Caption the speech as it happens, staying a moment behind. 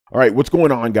All right, what's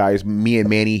going on, guys? Me and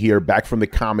Manny here, back from the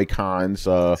Comic Cons.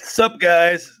 What's up,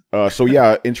 guys? So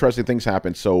yeah, interesting things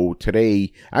happened. So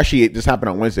today, actually, this happened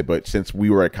on Wednesday, but since we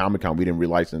were at Comic Con, we didn't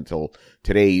realize it until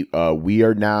today. We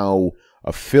are now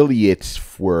affiliates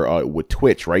for with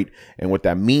Twitch, right? And what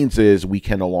that means is we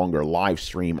can no longer live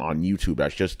stream on YouTube.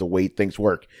 That's just the way things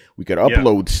work. We could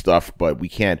upload stuff, but we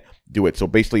can't do it. So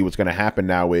basically what's going to happen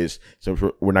now is, since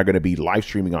we're not going to be live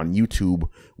streaming on YouTube,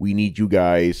 we need you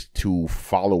guys to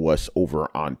follow us over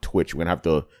on Twitch. We're going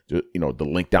to have the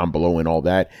link down below and all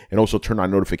that, and also turn on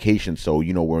notifications so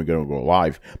you know we're going to go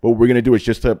live. But what we're going to do is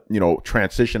just to,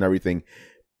 transition everything.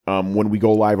 When we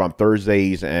go live on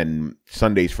Thursdays and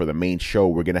Sundays for the main show,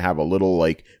 we're going to have a little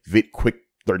quick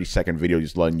 30-second video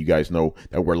just letting you guys know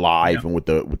that we're live, and with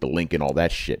the link and all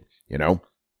that shit, Yep.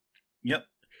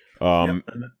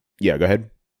 Yeah, go ahead.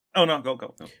 Oh no, go.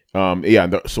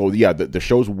 The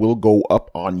shows will go up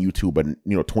on YouTube, but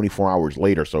 24 hours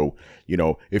later. So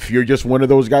if you're just one of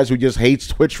those guys who just hates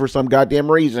Twitch for some goddamn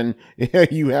reason,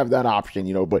 you have that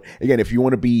option. But again, if you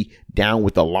want to be down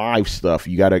with the live stuff,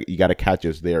 you gotta catch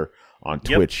us there on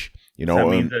Twitch.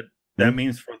 That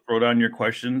means for throw down your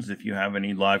questions. If you have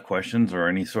any live questions or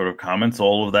any sort of comments,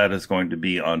 all of that is going to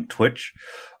be on Twitch.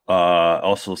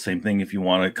 Also, same thing if you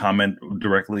want to comment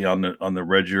directly on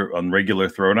regular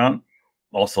Throwdown.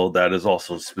 Also, that is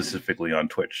also specifically on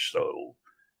Twitch. So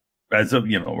as of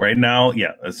right now,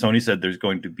 as Sony said,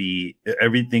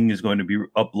 everything is going to be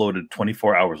uploaded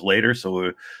 24 hours later.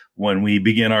 So when we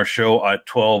begin our show at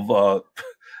 12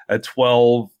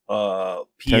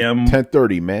 p.m.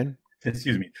 10:30, man.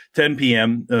 Excuse me, 10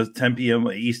 p.m. 10 p.m.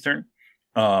 Eastern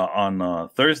on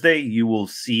Thursday, you will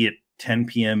see it 10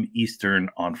 p.m. Eastern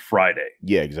on Friday.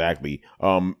 Yeah, exactly.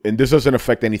 And this doesn't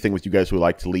affect anything with you guys who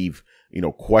like to leave,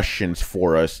 questions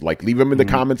for us. Leave them in the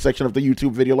comment section of the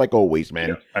YouTube video, like always, man.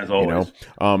 Yeah, as always.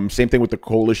 Same thing with the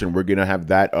coalition. We're gonna have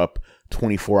that up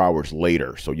 24 hours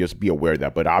later, so just be aware of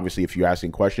that. But obviously, if you're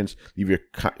asking questions, leave your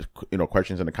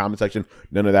questions in the comment section.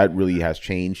 None of that really has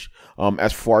changed.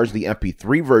 As far as the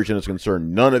MP3 version is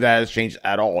concerned, none of that has changed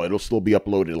at all. It'll still be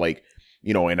uploaded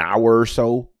an hour or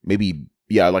so, maybe.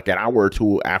 Yeah, an hour or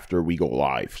two after we go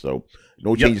live. So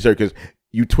no changes there, because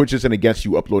Twitch isn't against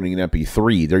you uploading an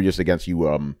MP3. They're just against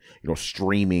you,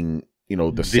 streaming, the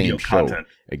video same show. Content.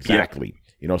 Exactly.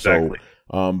 Yep. Exactly.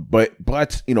 But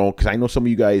because I know some of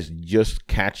you guys just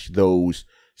catch those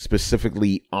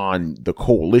specifically on the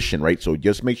coalition, right? So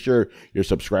just make sure you're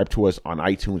subscribed to us on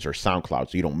iTunes or SoundCloud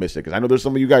so you don't miss it. Because I know there's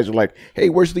some of you guys who are like, hey,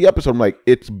 where's the episode? I'm like,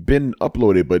 it's been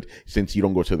uploaded, but since you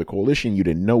don't go to the coalition,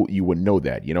 you wouldn't know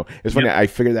that. It's funny. I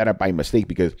figured that out by mistake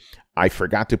because I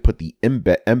forgot to put the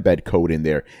embed code in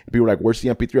there. And people were like, where's the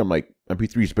MP3? I'm like,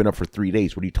 MP3's been up for 3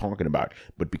 days. What are you talking about?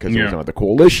 But because it was on the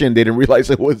coalition, they didn't realize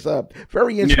it was up.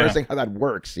 Very interesting how that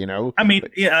works, I mean,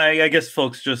 I guess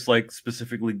folks just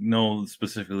specifically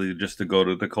just to go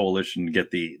to the coalition and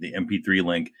get the MP3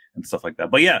 link and stuff like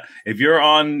that. But yeah, if you're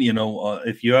on,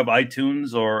 if you have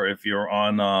iTunes or if you're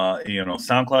on,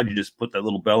 SoundCloud, you just put that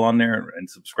little bell on there and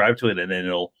subscribe to it, and then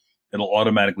it'll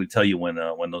automatically tell you when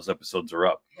those episodes are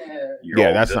up.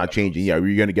 That's not changing. Yeah,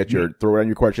 you're gonna get your throw down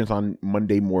your questions on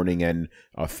Monday morning and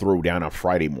throw down on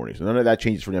Friday morning. So none of that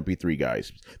changes for the MP3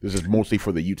 guys. This is mostly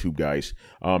for the YouTube guys.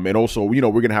 And also,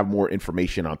 we're gonna have more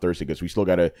information on Thursday because we still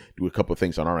gotta do a couple of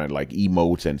things on our end, like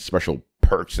emotes and special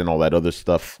perks and all that other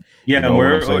stuff. Yeah,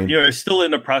 we're still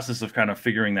in the process of kind of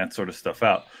figuring that sort of stuff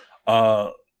out.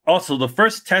 Also, the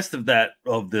first test of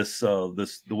this, the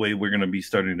way we're going to be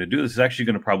starting to do this is actually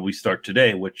going to probably start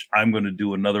today, which I'm going to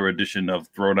do another edition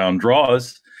of Throwdown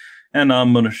Draws, and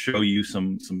I'm going to show you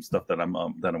some stuff that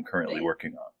I'm currently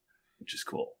working on, which is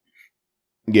cool.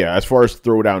 Yeah, as far as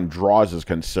Throwdown Draws is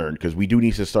concerned, because we do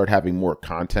need to start having more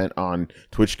content on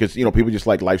Twitch, because people just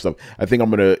like live stuff. I think I'm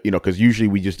gonna, because usually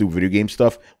we just do video game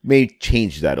stuff. May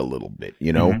change that a little bit,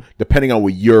 depending on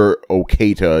what you're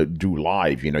okay to do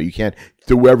live. You can't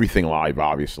do everything live,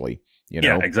 obviously.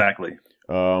 Yeah, exactly.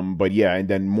 But yeah, and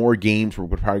then more games we're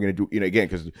probably going to do, again,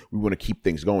 because we want to keep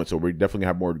things going. So we're definitely going to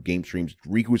have more game streams.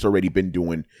 Riku's already been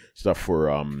doing stuff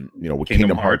for, with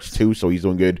Kingdom Hearts 2. So he's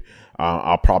doing good.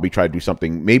 I'll probably try to do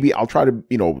something. Maybe I'll try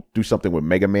to, do something with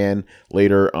Mega Man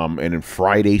later. And then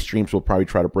Friday streams, we'll probably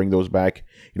try to bring those back,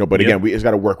 but again, it's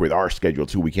got to work with our schedule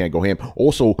too. We can't go ham.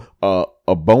 Also,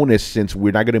 a bonus, since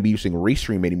we're not going to be using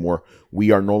Restream anymore, we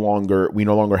no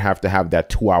longer have to have that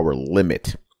 2-hour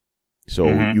limit. So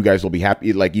you guys will be happy.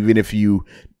 Even if you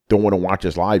don't want to watch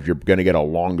us live, you're going to get a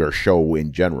longer show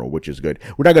in general, which is good.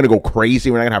 We're not going to go crazy.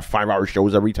 We're not going to have 5-hour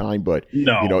shows every time. But,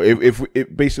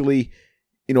 if basically,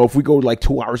 you know, if we go like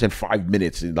 2 hours and 5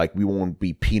 minutes, like we won't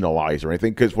be penalized or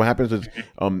anything. Because what happens is,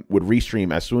 with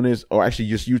Restream, as soon as, or actually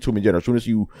just YouTube in general, as soon as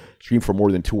you stream for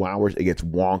more than 2 hours, it gets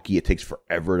wonky. It takes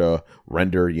forever to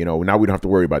render. You know, now we don't have to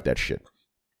worry about that shit.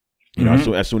 You know,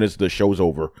 so as soon as the show's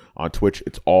over on Twitch,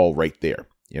 it's all right there.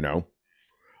 You know,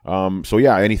 so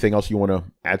yeah. Anything else you want to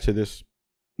add to this?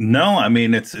 No, I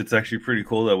mean it's actually pretty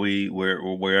cool that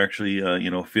we're actually you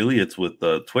know, affiliates with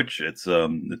Twitch. It's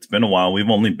been a while. We've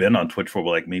only been on Twitch for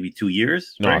like maybe 2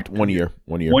 years. No, right? 1 year.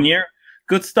 1 year. 1 year.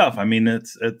 Good stuff. I mean,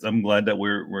 it's I'm glad that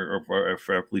we're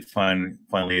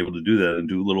finally able to do that and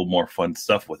do a little more fun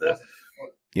stuff with it.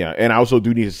 Yeah, and I also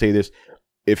do need to say this.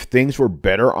 If things were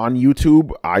better on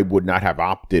YouTube, I would not have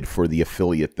opted for the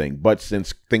affiliate thing. But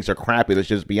since things are crappy, let's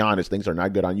just be honest, things are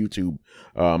not good on YouTube.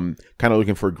 Kind of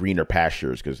looking for greener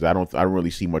pastures, because I don't really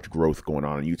see much growth going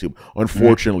on YouTube.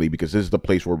 Unfortunately, because this is the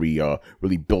place where we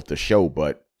really built the show.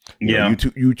 But you know,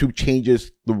 YouTube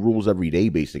changes the rules every day,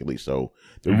 basically. So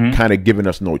they're kind of giving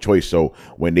us no choice. So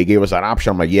when they gave us that option,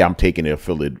 I'm like, yeah, I'm taking the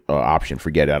affiliate option.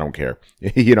 Forget it. I don't care.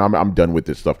 You know, I'm done with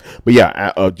this stuff. But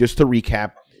yeah, just to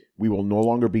recap. We will no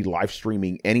longer be live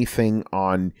streaming anything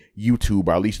on YouTube,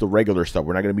 or at least the regular stuff.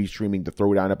 We're not going to be streaming the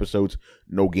Throwdown episodes,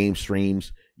 no game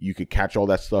streams. You could catch all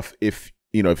that stuff if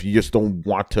you just don't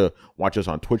want to watch us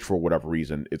on Twitch for whatever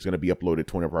reason. It's going to be uploaded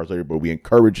 24 hours later, but we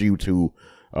encourage you to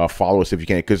follow us if you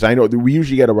can, because I know that we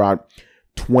usually get around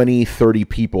 20, 30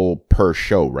 people per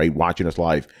show, right, watching us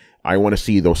live. I want to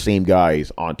see those same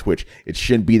guys on Twitch. It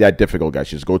shouldn't be that difficult,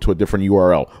 guys. Just go to a different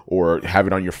URL or have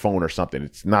it on your phone or something.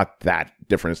 It's not that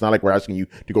different. It's not like we're asking you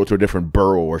to go to a different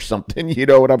borough or something. You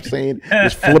know what I'm saying?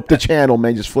 Just flip the channel,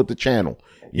 man. Just flip the channel,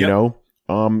 you know?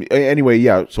 Anyway,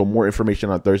 yeah, so more information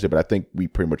on Thursday, but I think we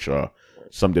pretty much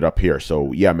summed it up here.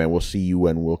 So, yeah, man, we'll see you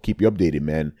and we'll keep you updated,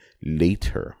 man,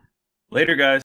 later. Later, guys.